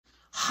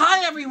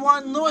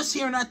everyone, Lewis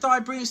here, and I thought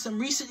I'd bring you some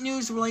recent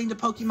news relating to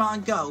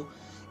Pokemon Go.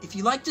 If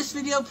you like this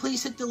video,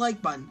 please hit the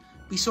like button.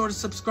 Be sure to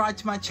subscribe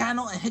to my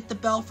channel and hit the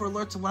bell for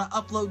alerts when I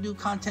upload new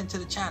content to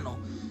the channel,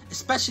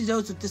 especially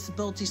those with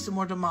disabilities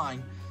similar to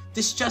mine.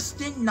 This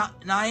just in,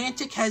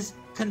 Niantic has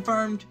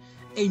confirmed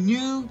a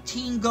new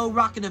Team Go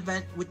Rocket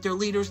event with their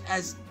leaders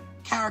as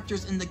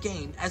characters in the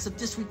game. As of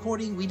this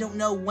recording, we don't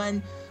know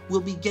when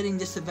we'll be getting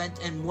this event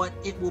and what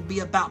it will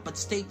be about, but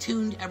stay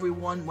tuned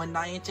everyone when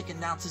Niantic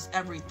announces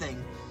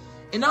everything.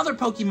 In other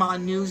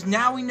Pokemon news,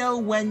 now we know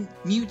when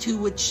Mewtwo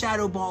with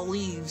Shadow Ball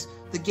leaves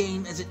the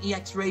game as an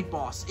EX raid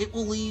boss. It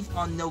will leave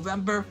on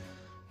November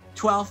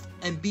 12th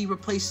and be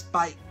replaced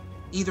by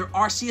either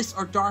Arceus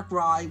or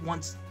Darkrai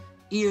once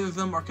either of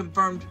them are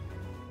confirmed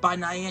by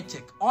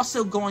Niantic.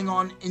 Also going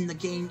on in the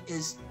game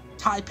is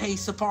Taipei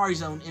Safari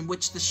Zone, in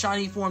which the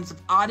shiny forms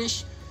of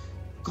Oddish,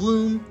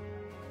 Gloom,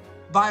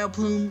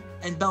 Vileplume,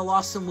 and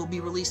Bellossom will be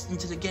released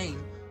into the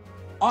game.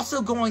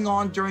 Also going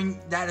on during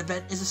that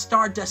event is a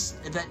Stardust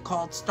event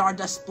called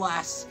Stardust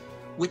Blast,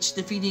 which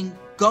defeating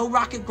Go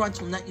Rocket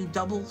Grunts will net you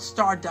double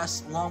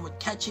Stardust, along with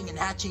catching and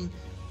hatching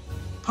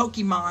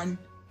Pokemon.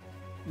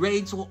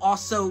 Raids will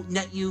also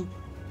net you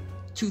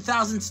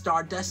 2,000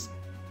 Stardust,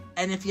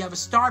 and if you have a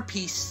Star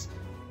Piece,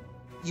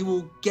 you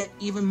will get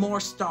even more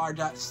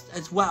Stardust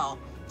as well.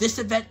 This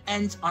event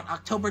ends on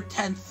October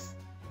 10th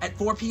at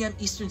 4 p.m.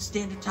 Eastern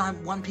Standard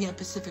Time, 1 p.m.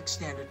 Pacific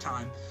Standard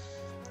Time.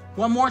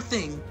 One more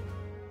thing.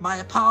 My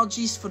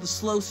apologies for the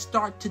slow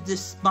start to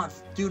this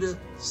month. Due to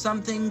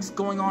some things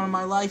going on in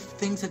my life,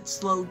 things had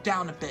slowed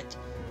down a bit.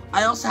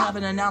 I also have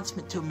an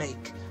announcement to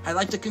make. I'd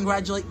like to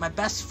congratulate my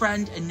best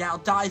friend and now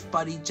dive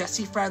buddy,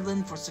 Jessy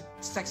Fredlud, for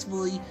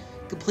successfully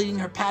completing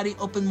her PADI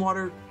open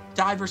water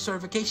diver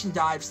certification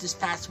dives this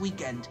past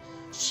weekend.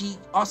 She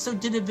also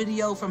did a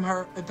video from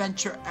her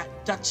adventure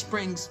at Dutch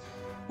Springs,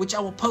 which I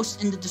will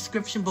post in the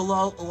description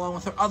below along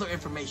with her other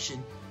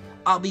information.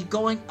 I'll be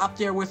going up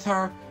there with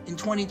her in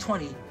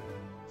 2020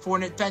 for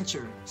an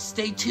adventure.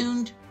 Stay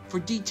tuned for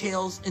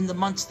details in the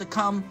months to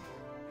come.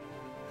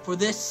 For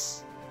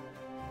this,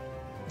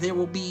 there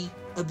will be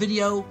a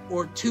video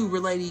or two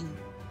relating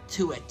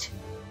to it.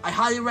 I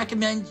highly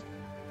recommend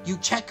you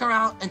check her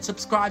out and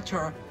subscribe to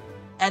her.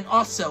 And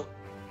also,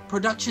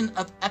 production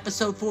of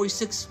episode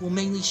 46 will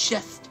mainly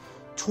shift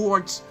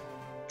towards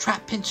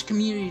Trap Pinch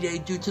Community Day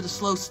due to the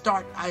slow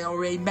start I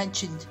already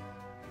mentioned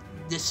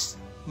this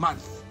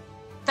month.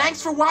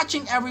 Thanks for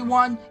watching,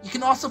 everyone. You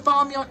can also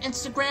follow me on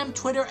Instagram,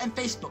 Twitter, and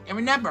Facebook. And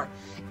remember,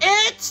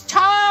 it's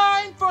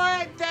time for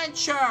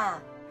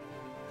adventure!